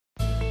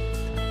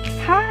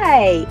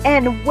Hi,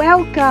 and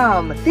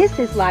welcome. This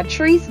is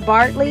Latrice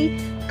Bartley,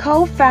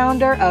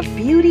 co-founder of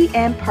Beauty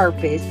and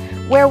Purpose,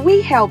 where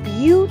we help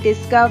you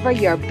discover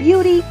your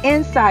beauty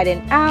inside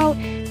and out,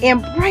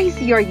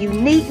 embrace your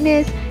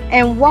uniqueness,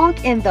 and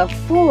walk in the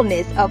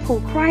fullness of who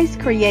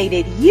Christ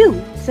created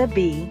you to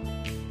be.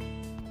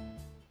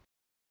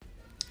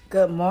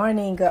 Good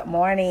morning.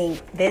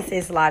 This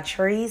is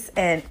Latrice,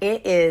 and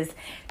it is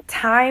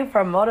time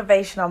for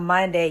Motivational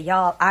Monday.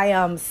 Y'all, I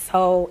am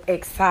so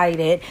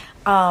excited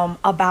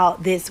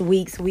about this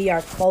week's. We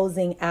are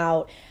closing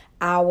out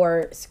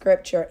our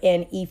scripture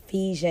in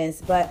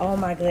Ephesians, but oh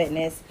my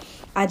goodness,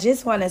 I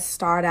just want to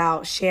start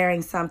out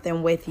sharing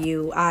something with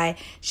you. I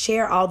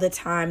share all the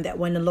time that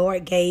when the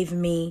Lord gave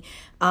me,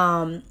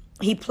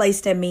 He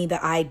placed in me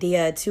the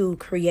idea to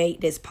create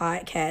this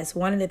podcast.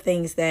 One of the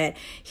things that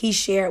he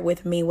shared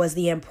with me was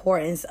the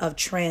importance of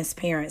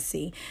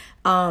transparency,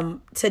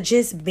 to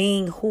just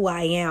being who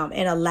I am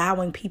and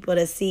allowing people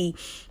to see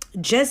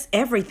just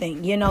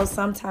everything. You know,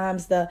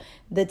 sometimes the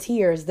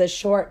tears, the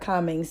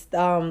shortcomings,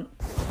 the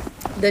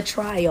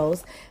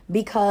trials,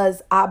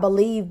 because I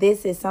believe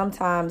this is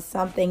sometimes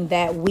something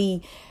that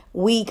we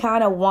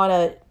kind of want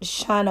to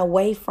shun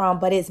away from,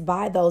 but it's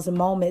by those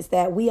moments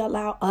that we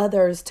allow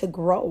others to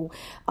grow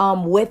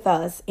with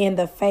us in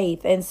the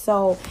faith. And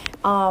so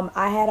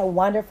I had a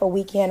wonderful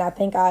weekend. I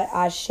think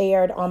I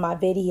shared on my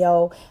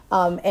video.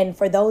 And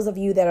for those of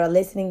you that are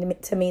listening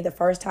to me the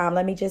first time,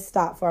 let me just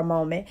stop for a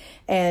moment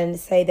and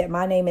say that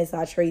my name is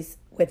Latrice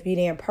with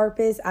Beauty and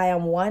Purpose. I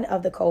am one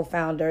of the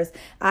co-founders.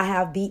 I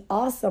have the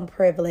awesome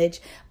privilege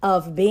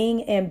of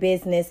being in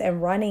business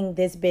and running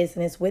this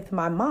business with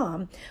my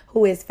mom,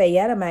 who is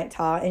Fayetta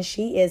McTaw, and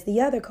she is the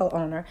other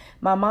co-owner.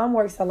 My mom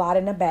works a lot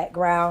in the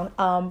background,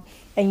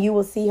 and you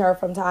will see her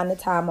from time to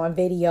time on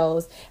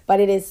videos,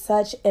 but it is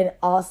such an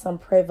awesome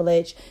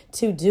privilege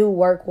to do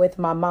work with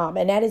my mom.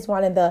 And that is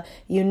one of the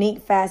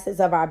unique facets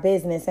of our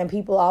business. And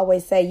people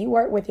always say, you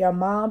work with your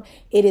mom.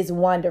 It is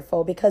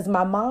wonderful because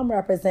my mom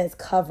represents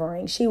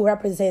covering. She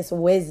represents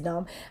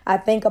wisdom. I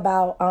think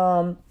about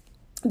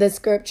the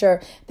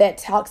scripture that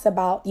talks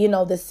about, you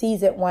know, the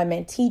seasoned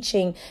women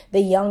teaching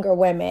the younger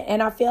women.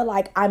 And I feel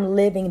like I'm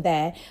living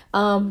that.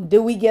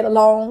 Do we get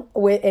along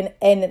with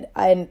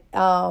and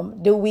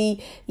do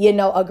we, you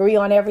know, agree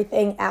on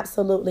everything?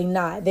 Absolutely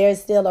not.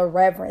 There's still a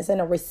reverence and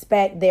a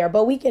respect there,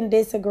 but we can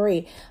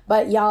disagree.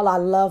 But y'all, I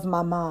love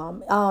my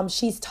mom.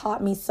 She's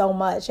taught me so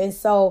much. And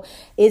so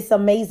it's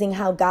amazing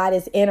how God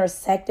has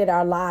intersected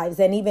our lives,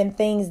 and even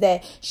things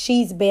that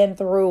she's been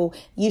through.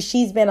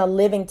 She's been a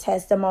living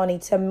testimony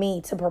to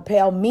me, to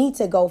propel me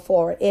to go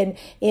forward in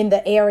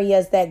the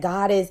areas that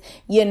God is,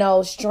 you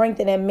know,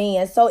 strengthening me.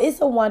 And so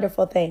it's a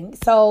wonderful thing.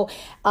 So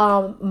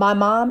my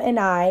mom and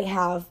I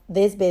have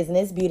this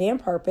business, Beauty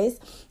and Purpose,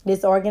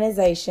 this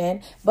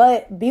organization.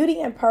 But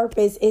Beauty and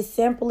Purpose is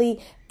simply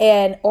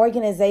an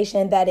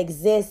organization that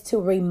exists to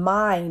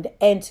remind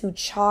and to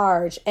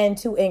charge and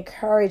to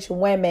encourage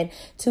women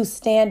to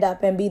stand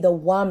up and be the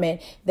woman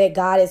that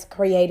God has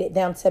created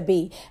them to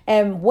be.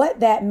 And what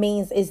that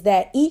means is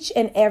that each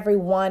and every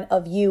one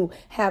of you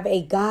have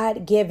a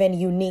God-given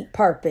unique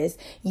purpose.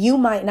 You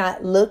might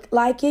not look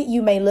like it.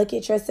 You may look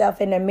at yourself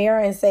in the mirror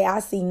and say,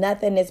 I see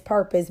nothing as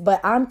purpose, but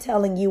I'm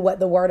telling you what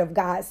the word of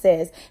God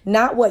says,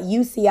 not what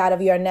you see out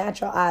of your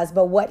natural eyes,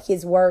 but what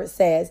his word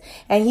says.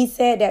 And he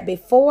said that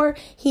before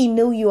he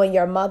knew you in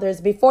your mother's,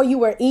 before you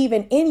were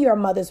even in your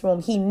mother's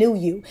womb, he knew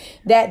you,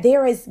 that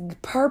there is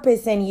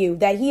purpose in you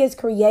that he has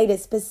created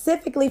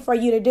specifically for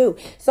you to do.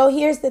 So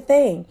here's the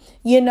thing,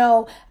 you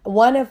know,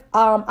 one of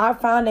our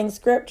founding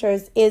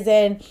scriptures is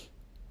in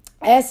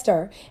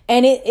Esther,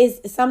 and it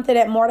is something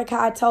that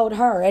Mordecai told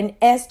her, and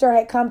Esther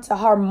had come to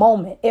her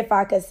moment, if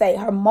I could say,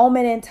 her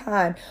moment in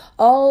time.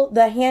 Oh,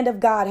 the hand of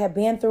God had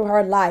been through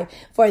her life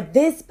for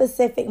this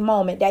specific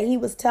moment that he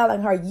was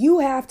telling her, you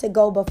have to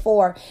go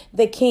before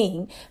the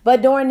king.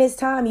 But during this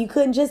time, you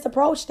couldn't just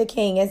approach the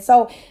king. And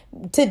so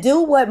to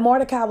do what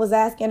Mordecai was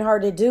asking her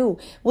to do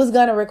was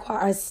going to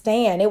require a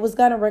stand. It was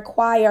going to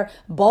require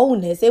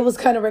boldness. It was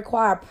going to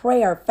require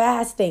prayer,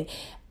 fasting.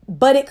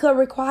 But it could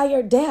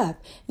require death,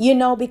 you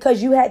know,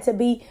 because you had to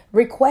be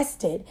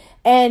requested.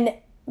 And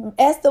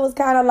Esther was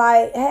kind of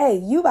like, hey,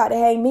 you about to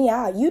hang me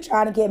out. You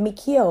trying to get me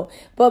killed.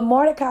 But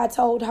Mordecai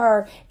told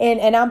her,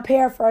 and I'm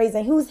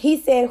paraphrasing, he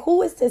said,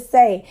 who is to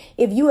say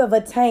if you have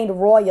attained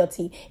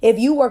royalty, if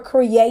you were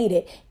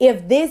created,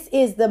 if this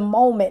is the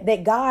moment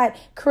that God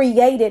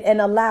created and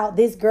allowed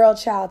this girl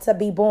child to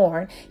be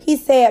born? He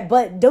said,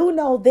 but do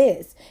know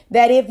this,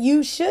 that if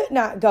you should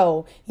not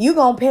go, you're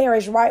going to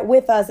perish right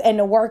with us, and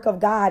the work of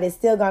God is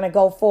still going to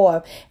go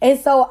forth. And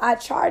so I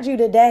charge you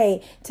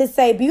today to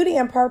say Beauty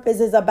and Purpose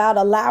is about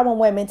allowing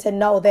women to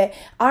know that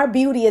our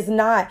beauty is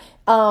not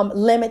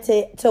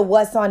limited to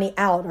what's on the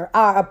outer,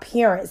 our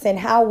appearance and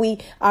how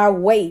our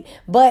weight,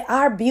 but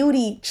our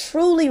beauty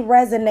truly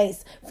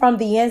resonates from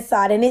the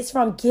inside, and it's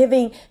from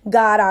giving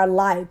God our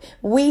life.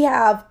 We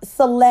have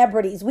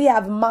celebrities, we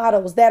have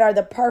models that are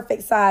the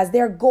perfect size.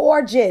 They're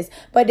gorgeous,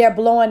 but they're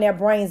blowing their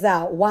brains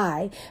out.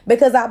 Why?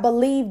 Because I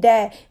believe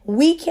that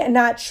we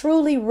cannot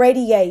truly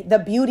radiate the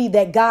beauty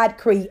that God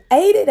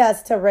created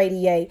us to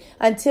radiate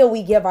until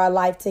we give our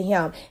life to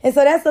Him. And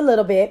so that's a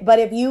little bit, but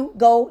if you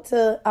go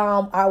to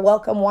our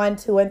Welcome 1,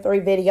 2, and 3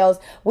 videos,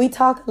 we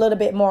talk a little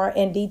bit more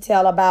in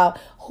detail about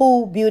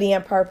who beauty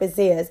and purpose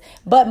is.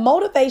 But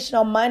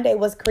Motivational Monday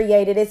was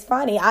created. It's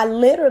funny. I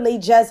literally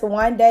just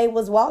one day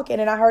was walking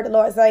and I heard the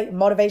Lord say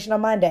Motivational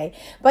Monday.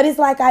 But it's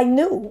like I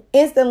knew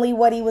instantly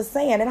what He was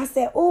saying. And I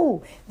said,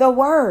 ooh, the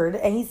word.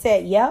 And He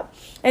said, yep.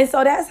 And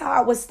so that's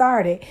how it was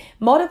started.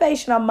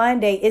 Motivational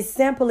Monday is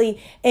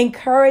simply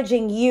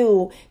encouraging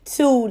you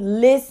to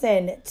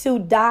listen, to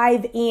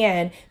dive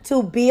in,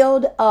 to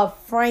build a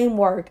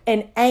framework,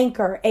 an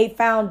anchor, a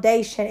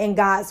foundation in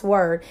God's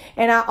word.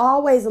 And I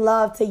always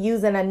love to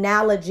use an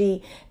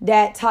analogy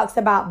that talks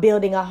about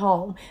building a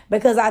home,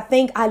 because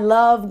I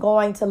love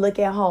going to look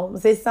at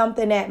homes. It's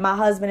something that my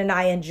husband and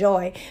I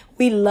enjoy.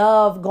 We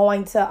love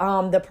going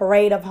to the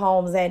parade of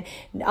homes and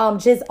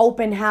just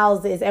open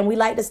houses. And we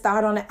like to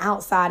start on the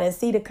outside and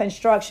see the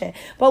construction.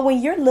 But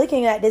when you're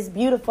looking at this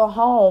beautiful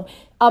home,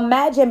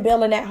 imagine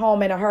building that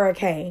home in a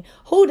hurricane.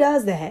 Who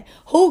does that?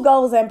 Who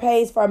goes and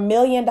pays for $1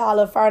 million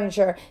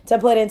furniture to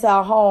put into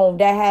a home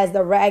that has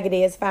the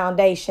raggediest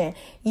foundation?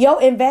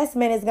 Your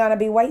investment is going to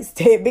be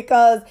wasted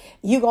because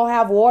you're going to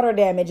have water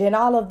damage and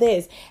all of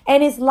this.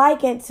 And it's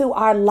likened to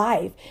our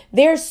life.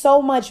 There's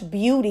so much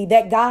beauty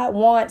that God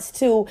wants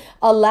to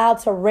allow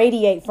to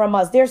radiate from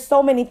us. There's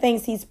so many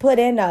things He's put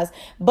in us.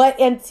 But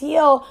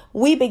until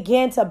we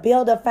begin to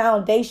build a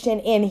foundation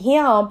in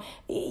Him,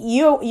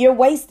 you're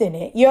wasting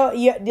it.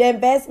 The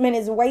investment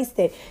is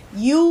wasted.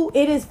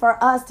 It is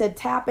for us to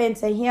tap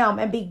into Him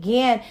and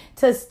begin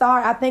to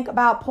start. I think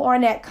about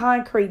pouring that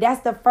concrete.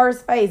 That's the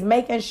first phase,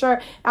 making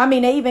sure.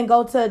 They even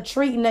go to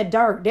treating the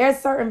dirt. There's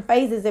certain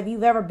phases, if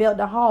you've ever built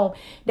a home,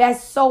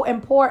 that's so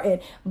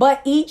important.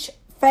 But each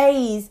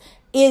phase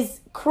is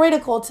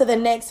critical to the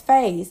next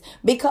phase,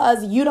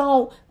 because you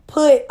don't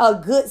put a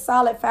good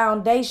solid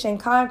foundation,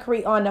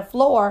 concrete on the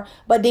floor,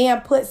 but then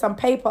put some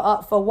paper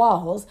up for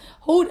walls.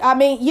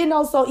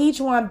 So each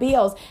one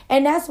builds.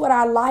 And that's what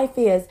our life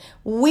is.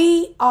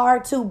 We are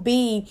to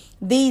be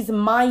these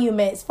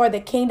monuments for the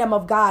kingdom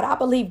of God. I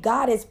believe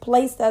God has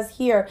placed us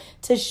here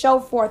to show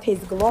forth His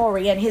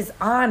glory and His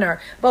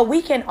honor. But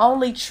we can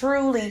only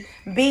truly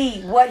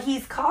be what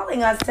He's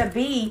calling us to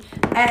be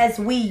as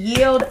we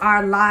yield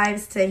our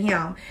lives to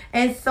Him.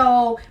 And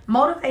so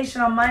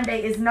Motivational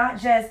Monday is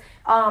not just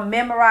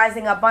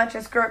memorizing a bunch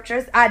of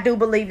scriptures. I do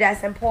believe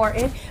that's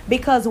important,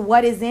 because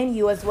what is in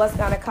you is what's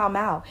going to come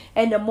out.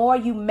 And the more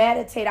you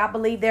meditate, I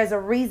believe there's a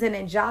reason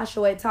in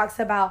Joshua it talks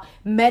about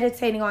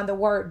meditating on the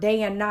word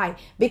day and night,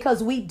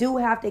 because we do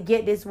have to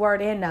get this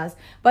word in us.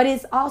 But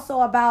it's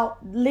also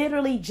about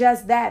literally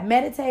just that.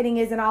 Meditating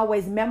isn't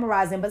always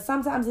memorizing, but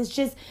sometimes it's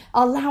just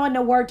allowing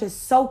the word to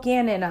soak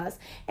in us.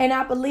 And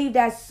I believe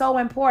that's so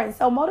important.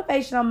 So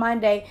Motivational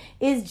Monday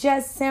is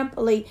just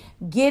simply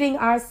getting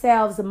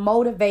ourselves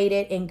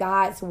motivated in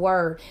God's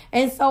word.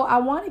 And so I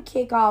want to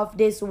kick off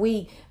this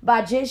week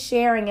by just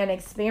sharing an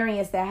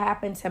experience that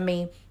happened to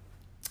me.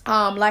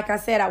 Like I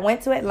said, I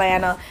went to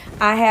Atlanta.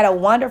 I had a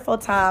wonderful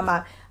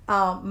time.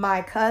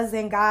 My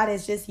cousin, God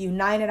has just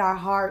united our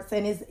hearts,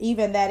 and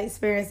even that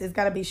experience is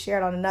going to be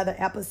shared on another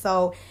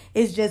episode.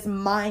 It's just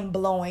mind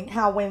blowing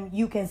how when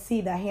you can see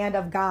the hand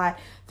of God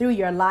through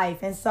your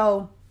life. And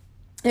so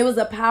it was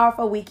a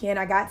powerful weekend.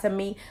 I got to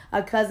meet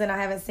a cousin I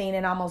haven't seen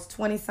in almost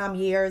 20 some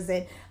years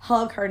and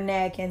hug her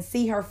neck and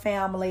see her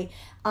family.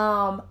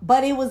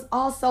 But it was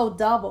also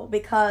double,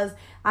 because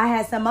I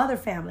had some other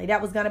family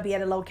that was going to be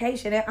at a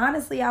location. And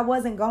honestly, I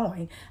wasn't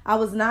going. I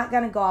was not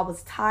going to go. I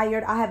was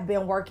tired. I have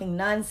been working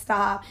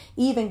nonstop.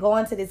 Even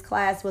going to this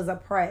class was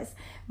oppressed.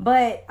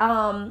 But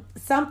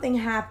something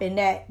happened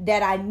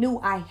that I knew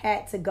I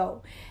had to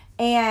go.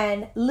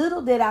 And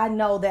little did I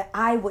know that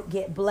I would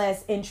get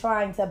blessed in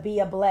trying to be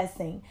a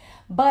blessing.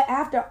 But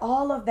after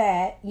all of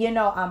that,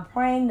 I'm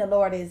praying. The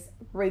Lord is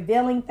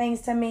revealing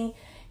things to me.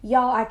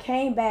 Y'all, I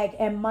came back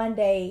and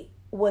Monday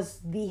was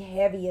the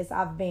heaviest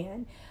I've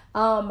been.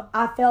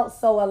 I felt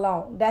so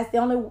alone. That's the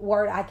only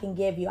word I can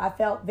give you. I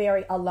felt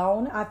very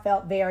alone. I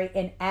felt very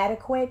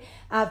inadequate.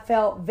 I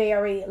felt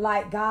very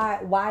like,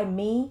 God, why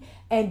me?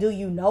 And do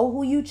you know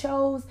who you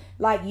chose?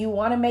 Like, you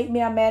want to make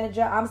me a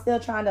manager. I'm still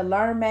trying to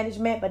learn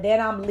management, but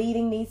then I'm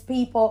leading these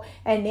people.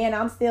 And then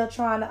I'm still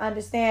trying to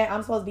understand.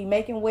 I'm supposed to be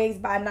making wigs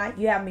by night.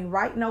 You have me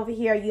writing over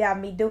here. You have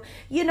me do,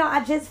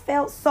 I just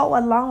felt so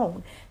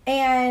alone.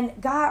 And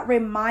God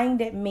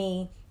reminded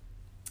me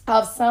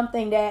of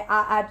something that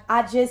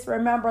I just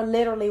remember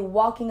literally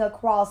walking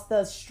across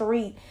the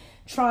street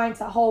trying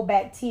to hold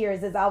back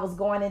tears as I was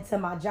going into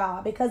my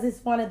job, because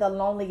it's one of the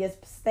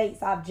loneliest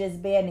states I've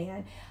just been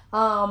in.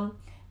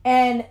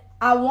 And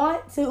I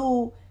want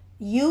to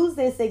use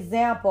this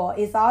example.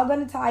 It's all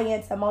going to tie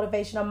into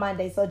Motivational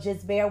Monday, so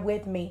just bear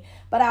with me.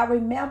 But I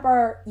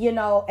remember,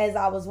 as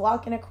I was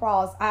walking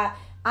across,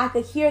 I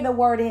could hear the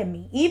word in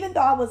me. Even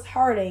though I was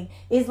hurting,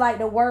 it's like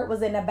the word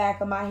was in the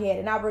back of my head.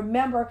 And I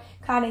remember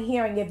kind of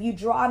hearing, if you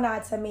draw nigh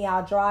to me,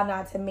 I'll draw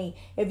nigh to me.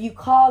 If you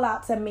call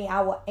out to me,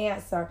 I will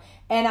answer.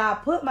 And I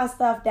put my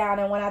stuff down.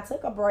 And when I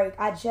took a break,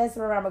 I just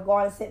remember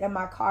going and sitting in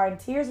my car and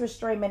tears were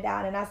streaming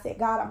down. And I said,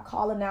 God, I'm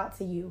calling out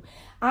to you.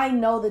 I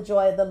know the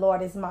joy of the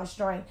Lord is my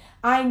strength.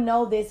 I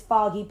know this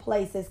foggy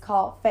place is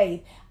called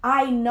faith.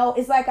 I know,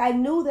 it's like I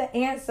knew the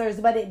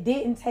answers, but it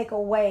didn't take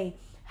away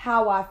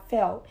how I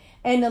felt.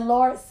 And the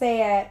Lord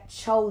said,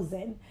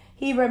 chosen.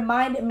 He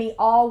reminded me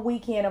all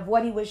weekend of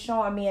what he was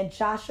showing me in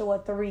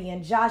Joshua 3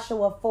 and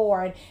Joshua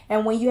 4.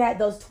 And when you had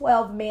those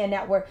 12 men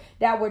that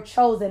were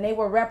chosen, they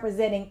were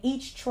representing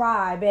each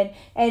tribe,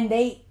 and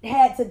they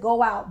had to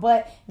go out.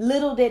 But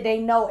little did they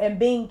know, in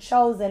being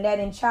chosen, that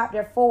in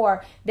chapter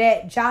 4,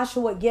 that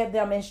Joshua would give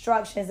them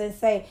instructions and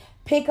say,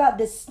 pick up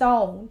the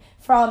stone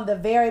from the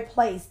very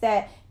place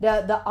that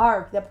the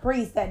ark, the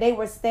priest, that they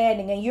were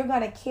standing, and you're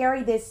going to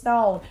carry this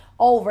stone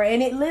over.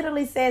 And it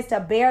literally says to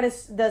bear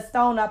the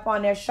stone up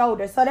on their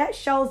shoulders. So that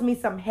shows me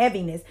some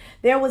heaviness.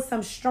 There was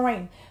some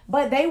strength.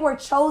 But they were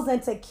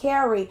chosen to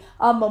carry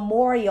a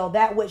memorial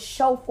that would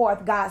show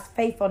forth God's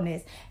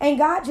faithfulness. And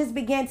God just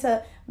began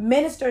to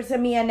minister to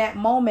me in that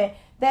moment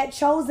that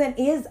chosen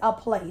is a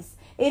place.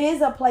 It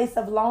is a place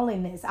of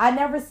loneliness. I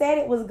never said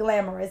it was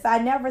glamorous. I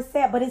never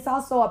said, but it's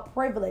also a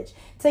privilege.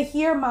 To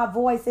hear my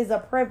voice is a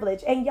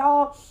privilege. And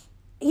y'all,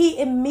 he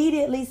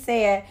immediately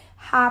said,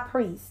 high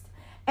priest.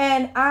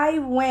 And I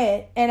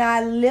went and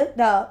I looked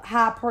up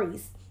high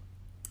priest.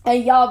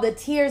 And y'all, the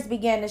tears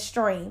began to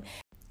stream.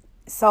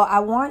 So I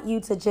want you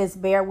to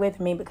just bear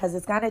with me, because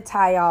it's going to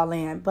tie all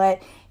in.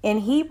 But in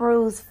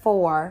Hebrews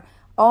 4,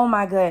 oh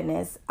my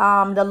goodness,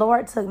 the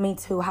Lord took me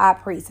to high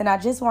priest. And I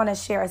just want to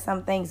share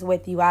some things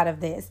with you out of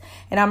this.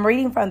 And I'm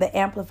reading from the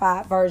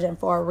Amplified Version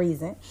for a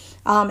reason.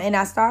 And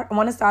I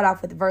want to start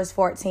off with verse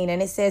 14.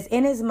 And it says,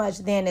 inasmuch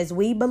then as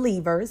we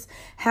believers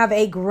have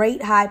a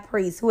great high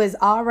priest who has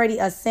already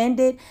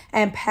ascended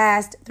and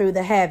passed through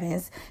the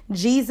heavens,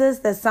 Jesus,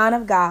 the Son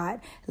of God,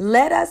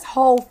 let us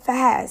hold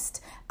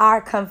fast our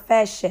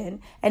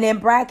confession. And in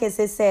brackets,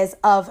 it says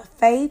of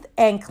faith,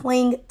 and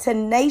cling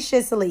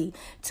tenaciously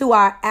to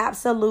our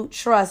absolute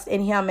trust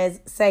in him as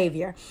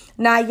Savior.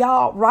 Now,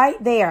 y'all,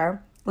 right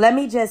there, let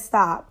me just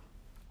stop.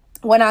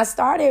 When I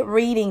started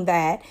reading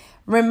that,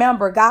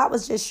 remember, God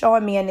was just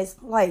showing me in this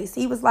place.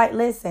 He was like,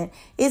 listen,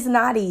 it's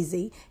not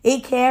easy.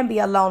 It can be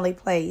a lonely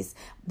place.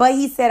 But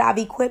he said, I've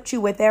equipped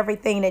you with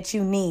everything that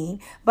you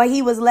need. But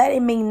he was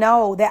letting me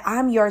know that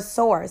I'm your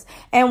source.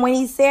 And when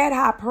he said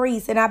high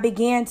priest and I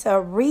began to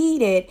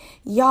read it,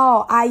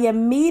 y'all, I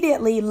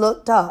immediately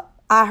looked up.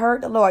 I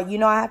heard the Lord.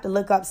 I have to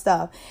look up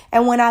stuff.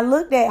 And when I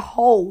looked at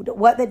hold,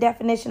 what the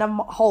definition of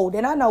hold,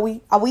 and I know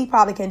we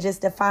probably can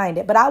just define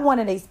it, but I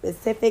wanted a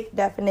specific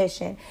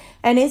definition.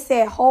 And it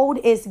said hold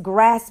is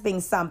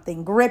grasping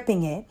something,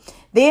 gripping it.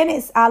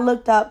 Then I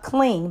looked up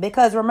cling,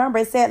 because remember,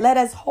 it said, let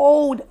us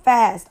hold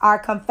fast our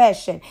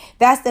confession.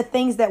 That's the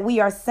things that we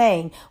are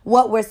saying,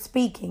 what we're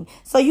speaking.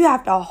 So you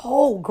have to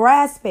hold,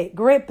 grasp it,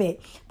 grip it.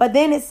 But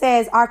then it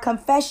says our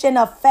confession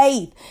of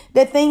faith,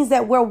 the things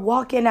that we're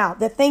walking out,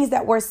 the things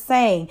that we're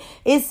saying.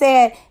 It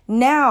said,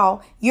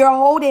 now you're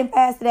holding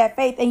fast to that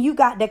faith, and you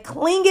got to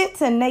cling it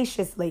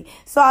tenaciously.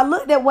 So I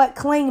looked at what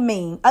cling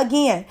means.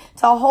 Again,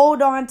 to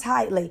hold on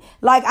tightly.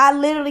 Like I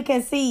literally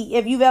can see,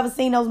 if you've ever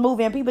seen those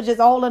movies, and people just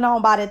holding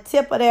on by the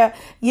tip of their,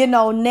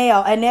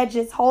 nail, and they're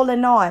just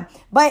holding on.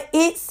 But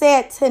it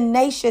said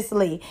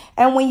tenaciously.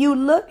 And when you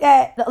looked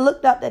up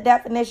the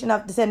definition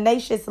of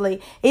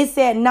tenaciously, it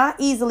said not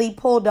easily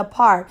pulled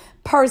apart,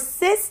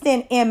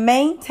 persistent in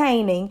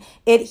maintaining,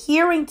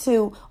 adhering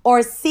to,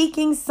 or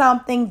seeking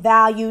something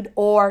valued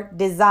or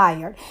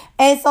desired.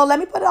 And so let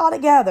me put it all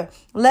together.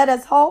 Let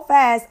us hold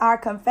fast our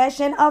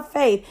confession of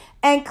faith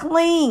and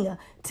cling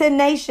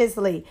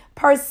tenaciously,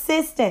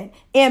 persistent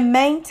in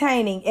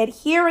maintaining,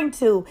 adhering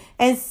to,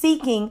 and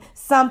seeking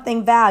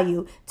something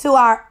valued to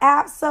our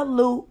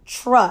absolute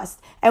trust.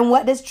 And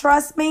what does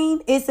trust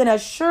mean? It's an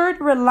assured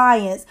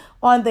reliance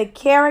on the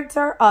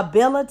character,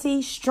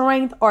 ability,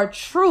 strength, or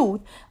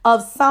truth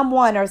of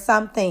someone or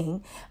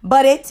something.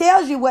 But it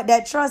tells you what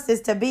that trust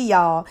is to be,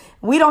 y'all.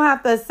 We don't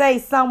have to say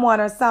someone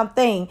or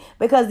something,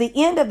 because the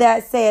end of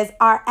that says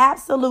our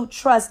absolute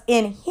trust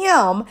in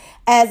him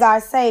as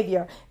our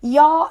Savior.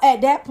 Y'all,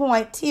 at that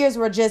point, tears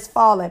were just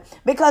falling,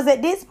 because at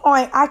at this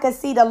point, I could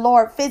see the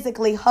Lord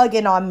physically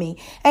hugging on me.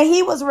 And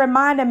he was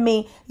reminding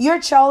me, you're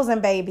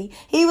chosen, baby.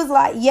 He was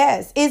like,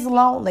 yes, it's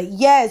lonely.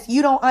 Yes,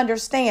 you don't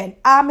understand.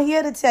 I'm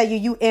here to tell you,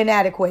 you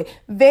inadequate,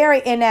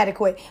 very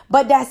inadequate.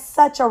 But that's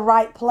such a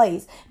right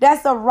place.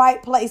 That's the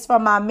right place for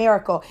my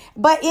miracle.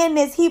 But in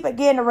this, he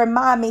began to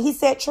remind me. He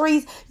said,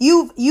 Trees,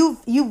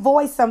 you've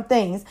voiced some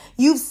things.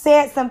 You've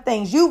said some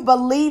things. You've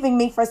believing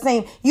me for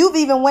saying. You've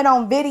even went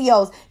on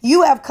videos.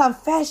 You have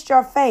confessed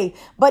your faith,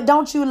 but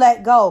don't you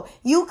let go.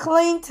 You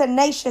cling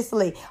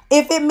tenaciously.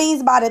 If it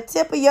means by the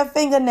tip of your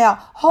fingernail,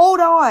 hold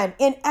on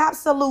in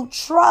absolute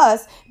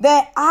trust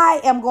that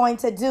I am going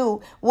to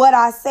do what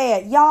I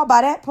said. Y'all,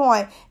 by that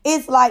point,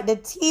 it's like the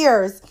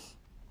tears,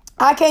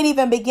 I can't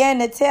even begin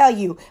to tell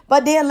you.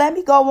 But then let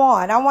me go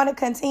on. I want to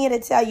continue to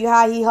tell you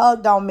how he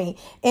hugged on me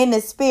in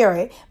the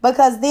spirit.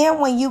 Because then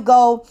when you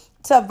go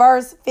to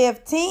verse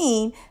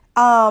 15,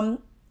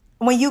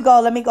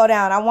 let me go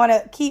down. I want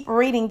to keep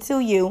reading to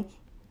you.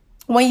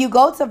 When you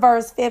go to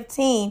verse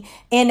 15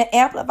 in the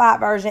Amplified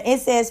Version, it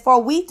says,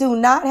 for we do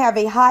not have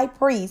a high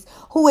priest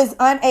who is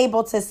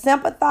unable to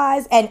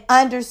sympathize and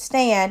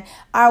understand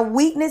our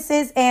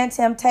weaknesses and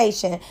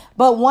temptation,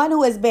 but one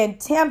who has been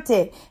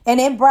tempted.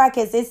 And in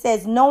brackets, it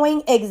says,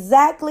 knowing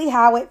exactly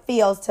how it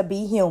feels to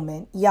be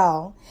human.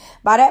 Y'all,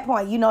 by that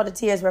point, you know the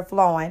tears were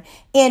flowing.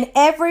 In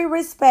every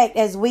respect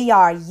as we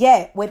are,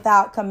 yet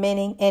without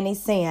committing any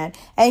sin.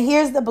 And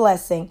here's the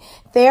blessing.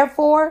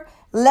 Therefore,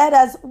 let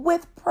us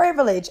with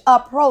privilege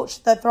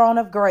approach the throne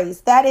of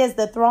grace. That is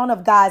the throne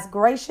of God's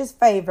gracious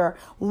favor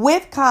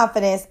with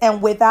confidence and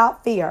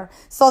without fear,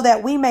 so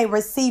that we may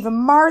receive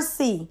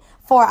mercy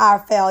for our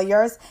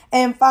failures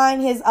and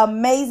find his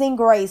amazing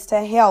grace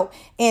to help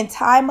in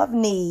time of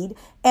need,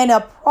 an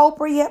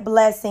appropriate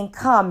blessing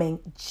coming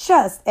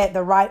just at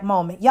the right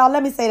moment. Y'all,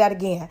 let me say that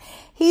again.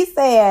 He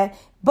said,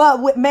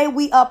 but may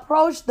we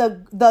approach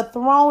the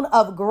throne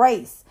of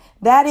grace.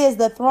 That is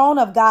the throne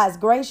of God's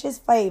gracious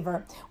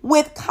favor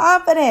with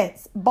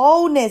confidence,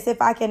 boldness, if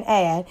I can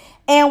add,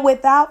 and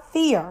without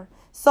fear,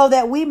 so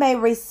that we may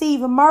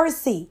receive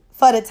mercy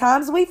for the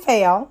times we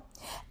fail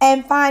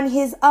and find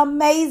his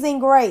amazing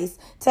grace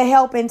to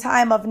help in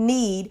time of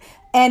need,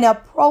 an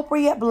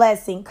appropriate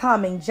blessing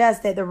coming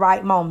just at the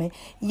right moment.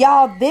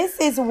 Y'all, this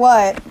is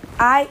what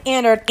I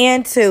entered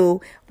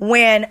into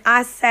when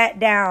I sat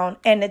down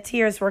and the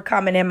tears were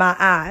coming in my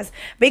eyes,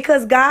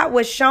 because God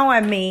was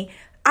showing me,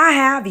 I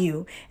have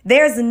you.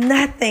 There's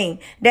nothing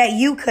that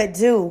you could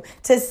do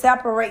to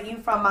separate you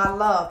from my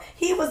love.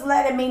 He was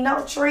letting me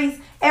know, Trees,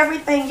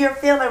 everything you're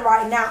feeling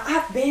right now,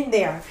 I've been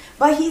there.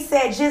 But he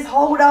said, just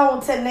hold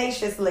on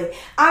tenaciously.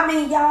 I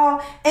mean,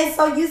 y'all. And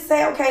so you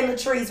say, okay,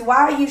 Latrice, why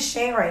are you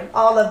sharing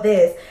all of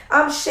this?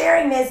 I'm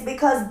sharing this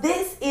because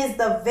this is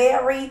the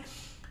very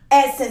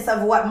essence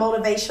of what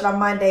Motivational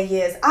Monday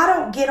is. I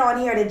don't get on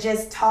here to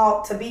just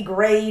talk to be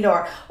great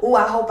or, oh,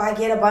 I hope I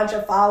get a bunch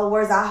of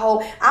followers. I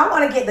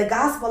want to get the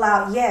gospel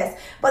out.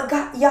 Yes. But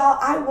God, y'all,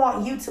 I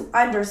want you to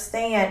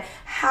understand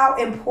how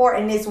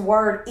important this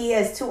word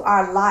is to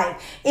our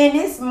life. In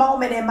this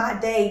moment in my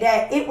day,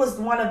 that it was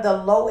one of the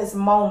lowest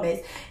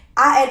moments.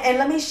 And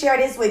let me share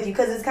this with you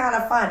because it's kind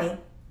of funny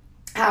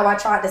how I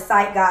tried to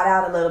psych God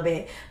out a little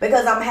bit,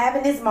 because I'm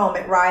having this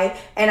moment, right?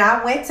 And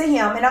I went to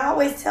him, and I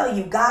always tell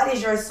you, God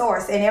is your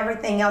source and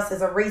everything else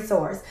is a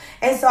resource.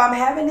 And so I'm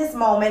having this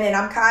moment and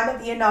I'm kind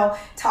of,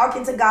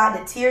 talking to God.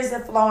 The tears are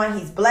flowing.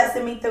 He's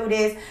blessing me through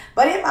this.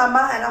 But in my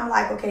mind, I'm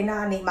like, okay, now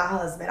I need my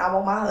husband. I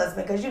want my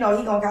husband because, he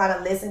going to kind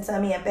of listen to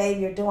me and,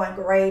 babe, you're doing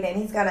great.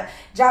 And he's going to,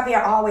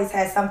 Javier always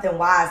has something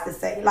wise to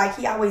say. Like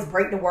he always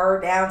break the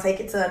word down, take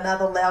it to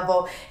another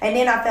level. And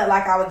then I felt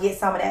like I would get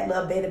some of that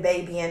little bit of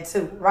baby in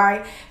too,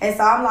 right? And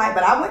so I'm like,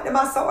 but I went to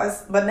my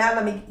source, but now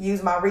let me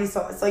use my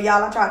resource. So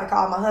y'all, I tried to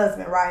call my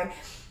husband, right?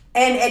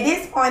 And at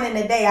this point in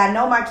the day, I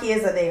know my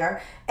kids are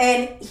there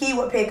and he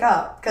would pick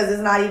up because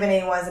it's not even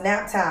anyone's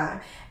nap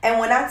time. And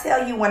when I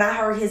tell you, when I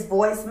heard his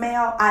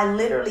voicemail, I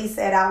literally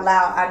said out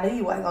loud, I knew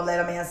you wasn't going to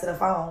let him answer the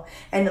phone.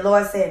 And the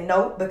Lord said,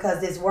 nope,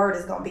 because this word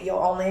is going to be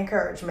your only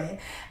encouragement.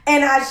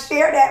 And I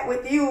share that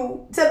with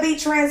you to be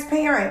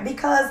transparent,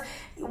 because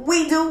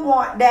we do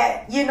want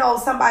that,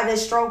 somebody to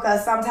stroke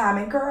us sometime.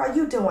 And girl,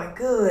 you doing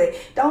good.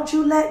 Don't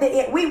you let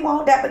we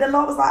want that. But the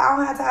Lord was like, I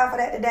don't have time for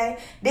that today.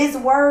 This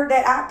word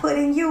that I put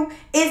in you,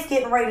 it's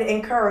getting ready to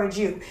encourage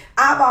you.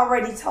 I've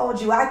already told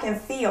you, I can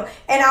feel.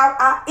 And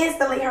I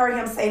instantly heard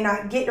him say,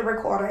 now get the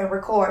recorder and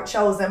record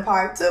Chosen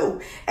Part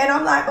 2. And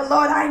I'm like, but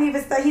Lord, I ain't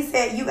even say. He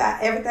said, you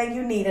got everything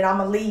you need and I'm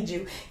going to lead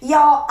you.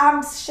 Y'all,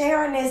 I'm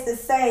sharing this to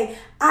say,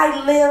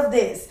 I live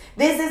this.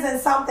 This isn't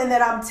something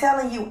that I'm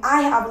telling you.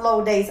 I have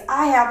low days.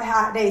 I have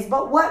hot days.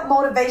 But what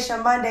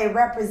Motivation Monday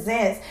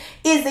represents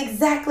is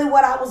exactly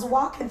what I was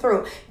walking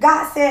through.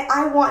 God said,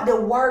 I want the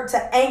word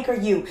to anchor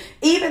you.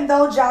 Even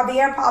though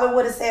Javier probably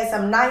would have said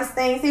some nice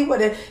things, he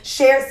would have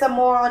shared some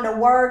more on the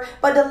word.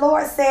 But the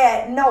Lord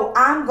said, no,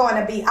 I want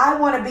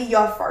to be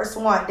your first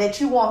one that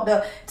you want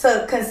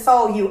to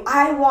console you.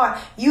 I want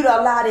you to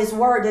allow this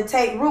word to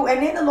take root.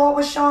 And then the Lord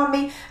was showing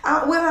me, we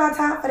don't have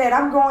time for that.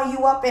 I'm growing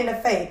you up in the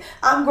faith.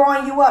 I'm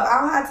growing you up.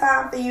 I don't have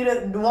time for you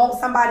to want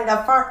somebody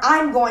to affirm.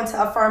 I'm going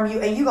to affirm you,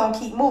 and you're going to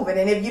keep moving.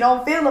 And if you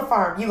don't feel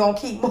affirmed, you're going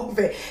to keep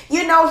moving.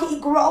 He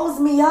grows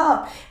me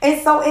up.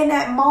 And so in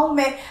that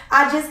moment,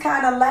 I just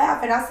kind of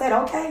laughed and I said,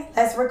 okay,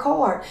 let's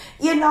record.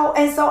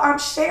 And so I'm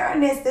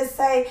sharing this to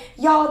say,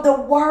 y'all, the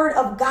word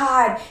of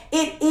God,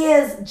 it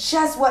is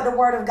just what the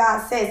word of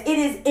God says. It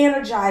is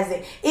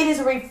energizing. It is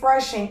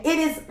refreshing. It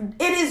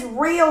is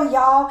real,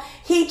 y'all.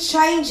 He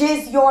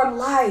changes your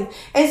life.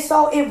 And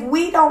so if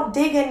we don't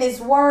dig in this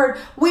word,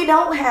 we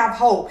don't have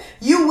hope.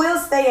 You will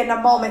stay in the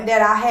moment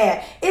that I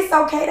had. It's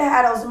okay to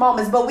have those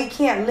moments, but we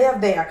can't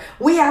live there.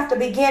 We have to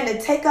begin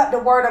to take up the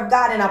word of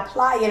God and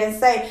apply it and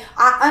say,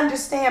 I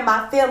understand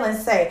my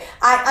feelings say.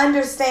 I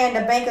understand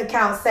the bank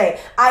account say.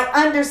 I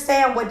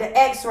understand what the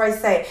x-ray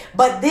say.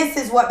 But this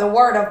is what the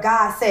word of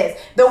God says.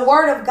 The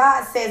word of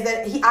God says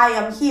that I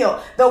am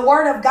healed. The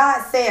word of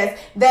God says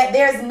that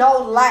there's no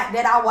lack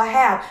that I will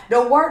have.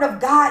 The word of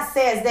God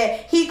says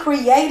that he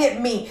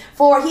created me,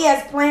 for he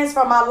has plans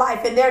for my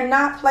life, and they're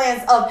not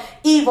plans of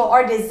evil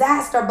or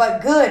disaster,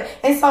 but good.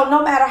 And so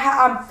no matter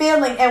how I'm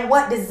feeling and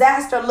what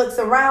disaster looks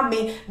around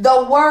me,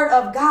 the word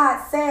of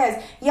God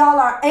says, y'all,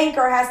 our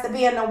anchor has to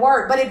be in the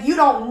word. But if you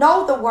don't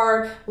know the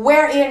word,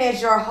 wherein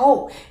is your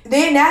hope?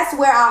 Then that's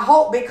where our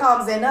hope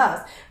becomes in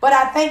us. But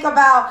I think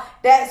about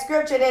that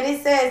scripture that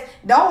it says,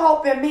 don't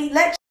hope in me.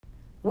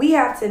 We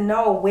have to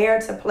know where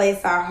to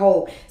place our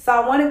hope. So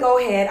I want to go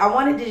ahead. I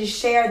wanted to just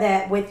share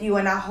that with you.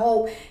 And I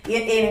hope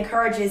it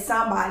encourages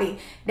somebody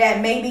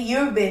that maybe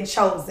you've been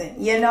chosen.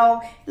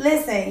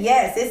 Listen,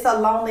 yes, it's a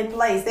lonely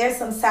place. There's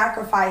some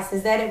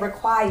sacrifices that it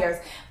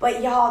requires.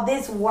 But y'all,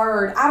 this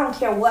word, I don't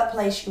care what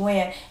place you're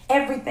in.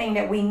 Everything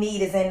that we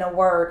need is in the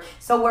word.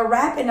 So we're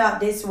wrapping up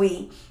this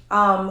week.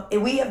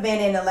 We have been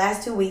in the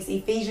last 2 weeks,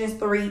 Ephesians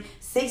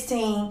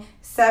 3:16,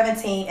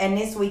 17, and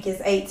this week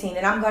is 18.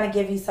 And I'm going to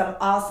give you some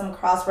awesome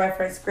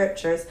cross-reference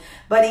scriptures.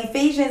 But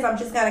Ephesians, I'm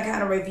just going to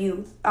kind of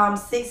review.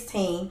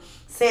 16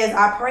 says,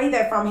 I pray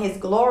that from his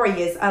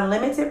glorious,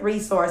 unlimited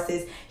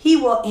resources, he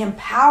will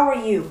empower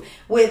you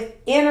with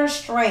inner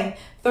strength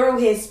through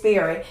his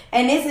spirit.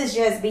 And this is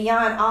just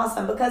beyond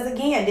awesome, because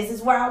again, this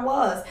is where I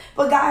was.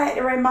 But God had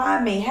to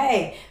remind me,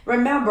 hey,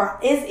 remember,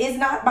 it's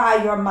not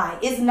by your might.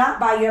 It's not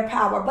by your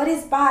power, but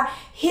it's by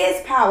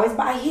his power. It's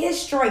by his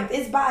strength.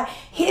 It's by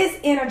his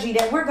energy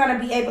that we're going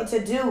to be able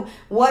to do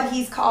what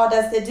he's called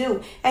us to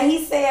do. And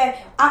he said,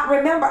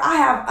 remember, I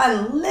have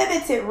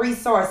unlimited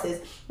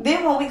resources.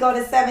 Then when we go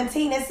to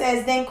 17, it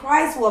says, then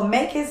Christ will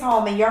make his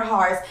home in your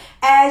hearts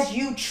as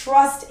you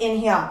trust in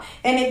him.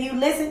 And if you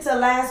listen to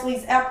last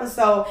week's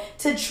episode,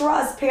 to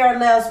trust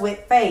parallels with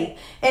faith.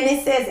 And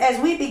it says, as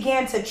we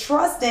begin to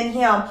trust in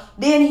him,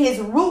 then his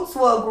roots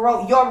will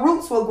grow. Your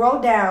roots will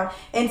grow down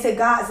into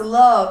God's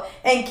love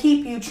and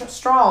keep you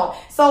strong.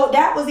 So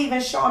that was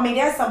even showing me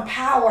there's some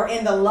power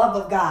in the love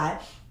of God.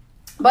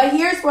 But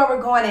here's where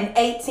we're going in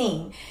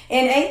 18.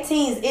 In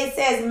 18, it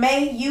says,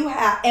 may you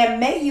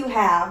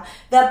have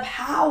the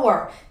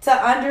power to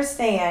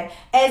understand,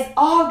 as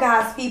all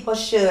God's people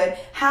should,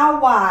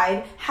 how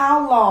wide,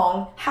 how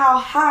long, how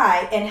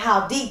high, and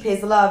how deep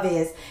his love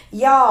is.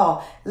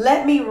 Y'all,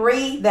 let me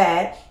read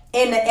that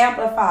in the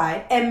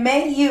Amplified. And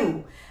may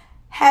you,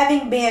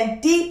 having been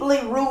deeply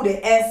rooted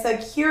and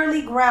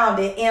securely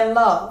grounded in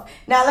love.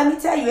 Now, let me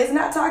tell you, it's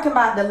not talking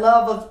about the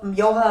love of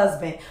your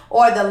husband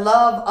or the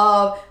love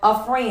of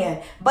a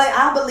friend. But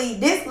I believe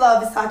this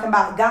love is talking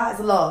about God's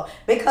love,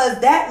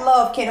 because that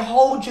love can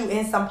hold you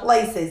in some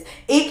places.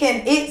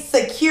 It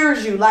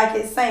secures you, like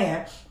it's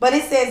saying. But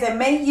it says, and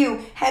may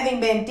you, having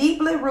been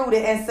deeply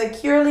rooted and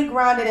securely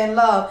grounded in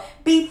love,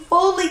 be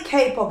fully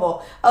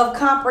capable of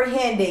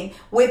comprehending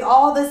with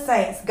all the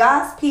saints,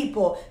 God's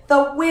people,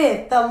 the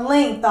width, the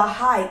length, the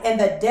height, and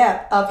the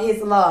depth of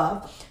his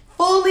love.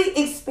 Fully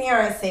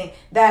experiencing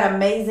that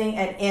amazing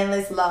and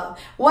endless love.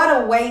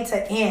 What a way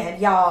to end,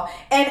 y'all.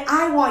 And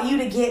I want you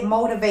to get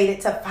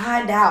motivated to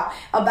find out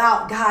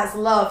about God's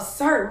love.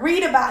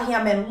 Read about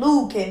him in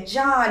Luke and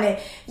John. And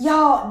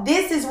y'all,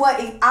 this is what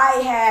I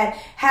had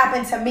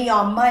happen to me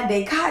on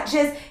Monday. God,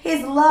 just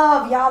his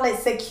love, y'all, it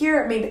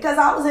secured me, because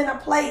I was in a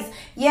place,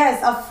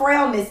 yes, of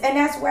frailness, and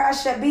that's where I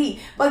should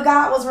be. But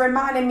God was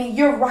reminding me,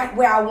 you're right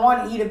where I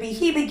wanted you to be.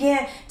 He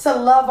began to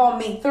love on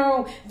me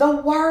through the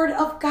word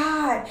of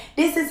God.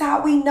 This is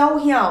how we know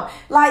him.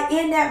 Like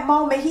in that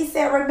moment, he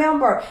said,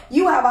 remember,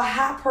 you have a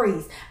high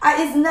priest.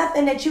 It's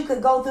nothing that you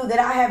could go through that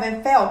I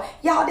haven't felt.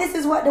 Y'all, this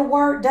is what the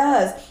word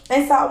does.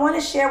 And so I want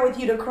to share with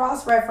you the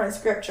cross-reference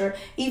scripture,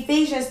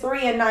 Ephesians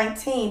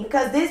 3:19,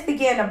 because this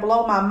began to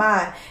blow my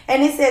mind.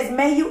 And it says,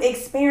 may you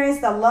experience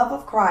the love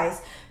of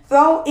Christ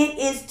though it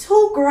is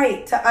too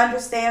great to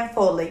understand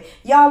fully.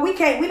 Y'all, we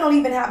don't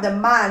even have the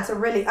mind to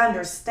really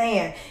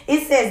understand.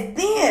 It says,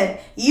 then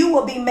you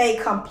will be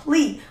made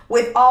complete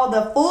with all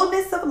the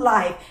fullness of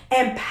life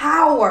and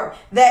power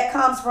that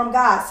comes from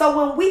God.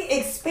 So when we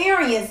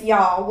experience,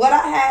 y'all, what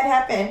I had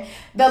happen,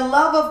 the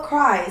love of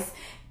Christ,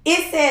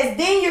 it says,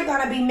 then you're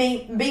going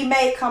to be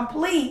made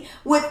complete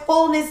with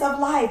fullness of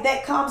life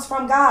that comes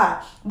from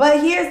God.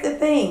 But here's the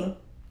thing.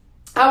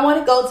 I want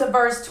to go to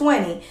verse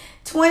 20.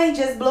 20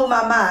 just blew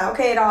my mind.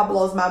 Okay, it all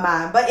blows my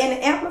mind. But in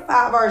the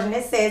Amplified version,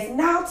 it says,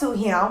 now to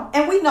him,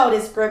 and we know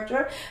this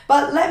scripture,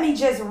 but let me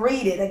just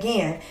read it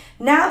again.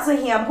 Now to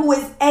him who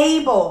is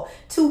able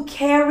to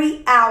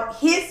carry out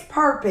his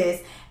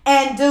purpose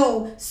and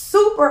do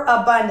super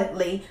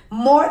abundantly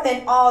more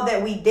than all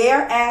that we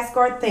dare ask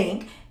or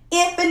think,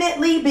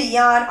 infinitely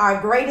beyond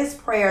our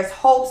greatest prayers,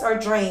 hopes, or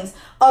dreams,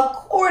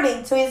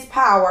 according to his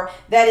power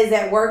that is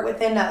at work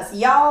within us.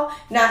 Y'all,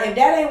 now if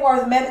that ain't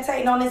worth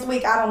meditating on this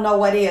week, I don't know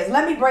what is.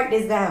 Let me break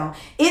this down.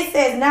 It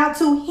says, now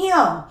to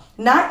him,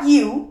 not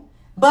you,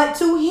 but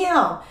to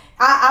him.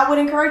 I would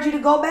encourage you to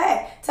go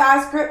back to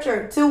our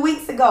scripture 2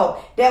 weeks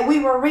ago that we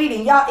were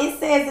reading. Y'all, it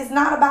says it's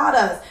not about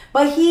us,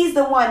 but he's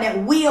the one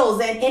that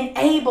wills and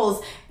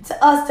enables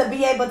to us to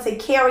be able to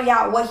carry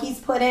out what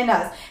he's put in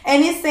us.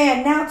 And it's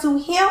saying, now to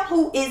him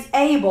who is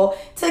able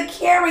to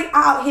carry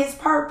out his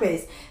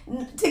purpose,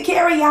 to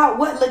carry out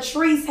what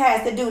Latrice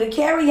has to do, to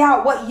carry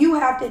out what you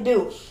have to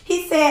do.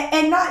 He said,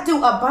 and not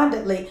do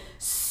abundantly,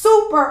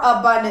 super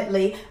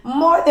abundantly,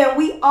 more than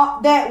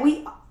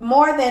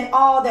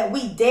all that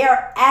we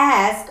dare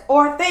ask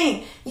or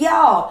think.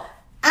 Y'all,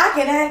 I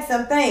can ask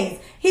some things.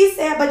 He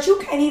said, but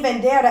you can't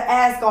even dare to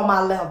ask on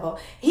my level.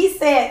 He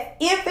said,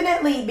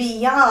 infinitely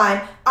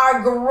beyond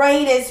our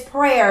greatest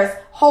prayers,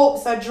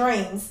 hopes, or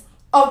dreams,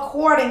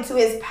 according to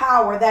his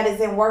power that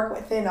is in work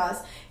within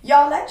us.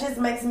 Y'all, that just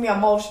makes me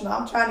emotional.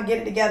 I'm trying to get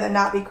it together and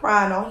not be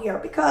crying on here,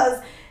 because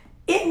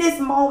in this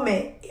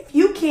moment, if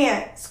you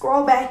can't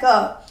scroll back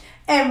up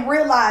and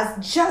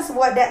realize just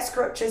what that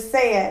scripture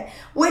said,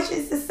 which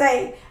is to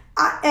say,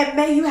 and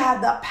may you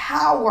have the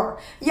power.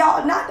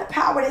 Y'all, not the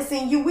power that's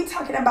in you. We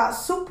talking about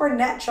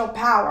supernatural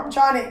power. I'm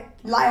trying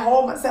to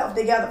hold myself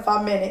together for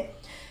a minute.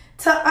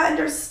 To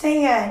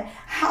understand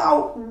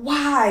how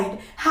wide,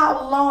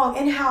 how long,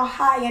 and how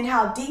high, and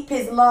how deep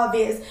his love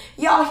is.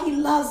 Y'all, he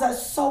loves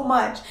us so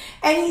much.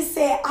 And he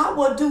said, I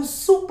will do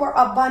super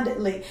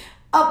abundantly,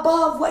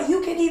 above what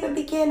you can even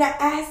begin to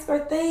ask or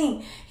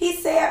think. He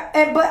said,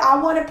 but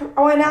I want to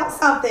point out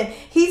something.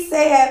 He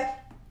said,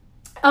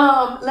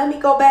 let me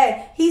go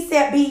back. He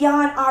said,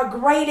 beyond our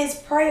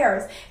greatest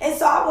prayers. And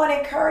so I want to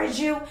encourage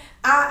you.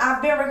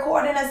 I've been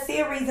recording a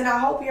series, and I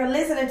hope you're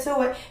listening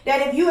to it,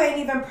 that if you ain't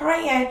even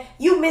praying,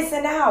 you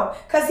missing out.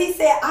 Because he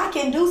said, I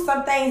can do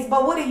some things,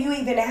 but what are you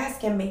even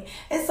asking me?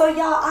 And so,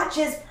 y'all, I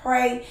just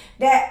pray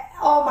that,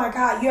 oh my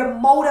God, you're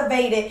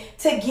motivated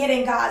to get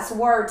in God's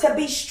word, to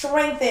be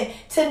strengthened,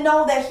 to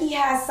know that he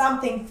has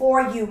something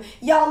for you.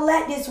 Y'all,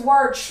 let this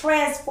word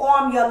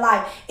transform your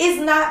life.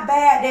 It's not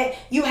bad that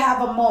you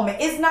have a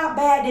moment. It's not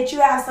bad that you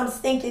have some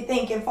stinky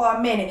thinking for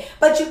a minute,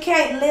 but you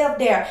can't live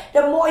there.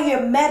 The more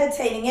you're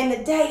meditating in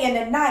the day and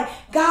the night,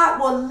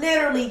 God will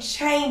literally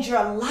change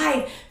your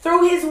life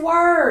through his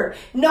word.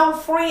 No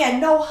friend,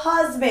 no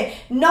husband,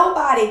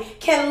 nobody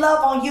can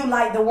love on you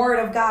like the word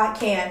of God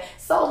can.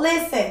 So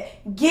listen,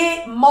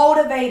 get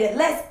motivated.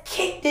 Let's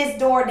kick this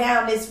door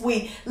down this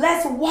week.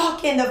 Let's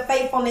walk in the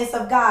faithfulness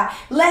of God.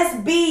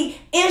 Let's be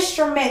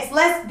instruments.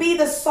 Let's be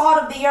the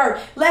salt of the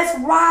earth. Let's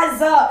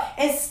rise up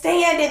and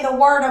stand in the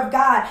word of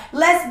God.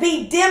 Let's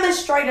be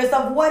demonstrators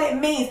of what it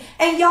means.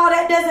 And y'all,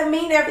 that doesn't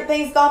mean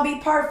everything's going to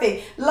be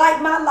perfect. Like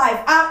my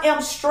life, I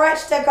am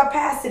stretched to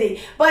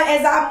capacity. But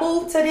as I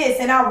move to this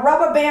and I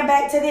rubber band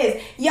back to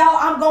this, y'all,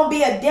 I'm going to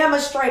be a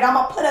demonstrator. I'm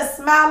going to put a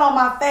smile on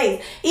my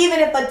face. Even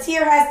if a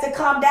tear has to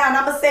come down,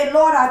 I'm going to say,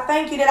 Lord, I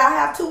thank you that I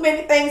have too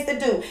many things to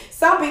do.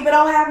 Some people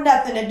don't have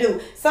nothing to do.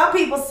 Some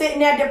people sitting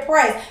there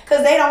depressed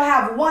because they don't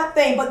have one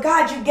thing. But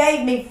God, you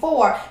gave me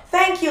 4.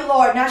 Thank you,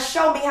 Lord. Now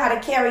show me how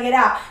to carry it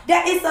out.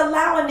 That is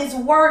allowing this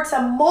word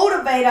to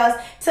motivate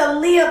us to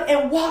live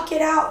and walk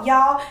it out,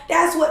 y'all.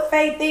 That's what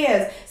faith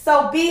is.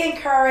 So be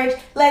encouraged.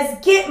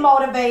 Let's get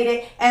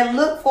motivated and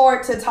look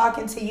forward to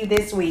talking to you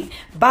this week.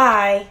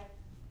 Bye.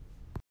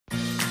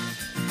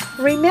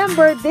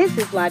 Remember, this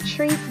is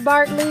Latrice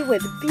Bartley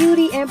with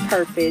Beauty and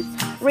Purpose,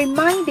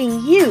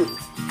 reminding you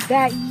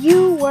that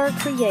you were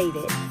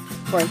created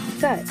for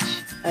such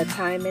a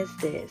time as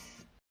this.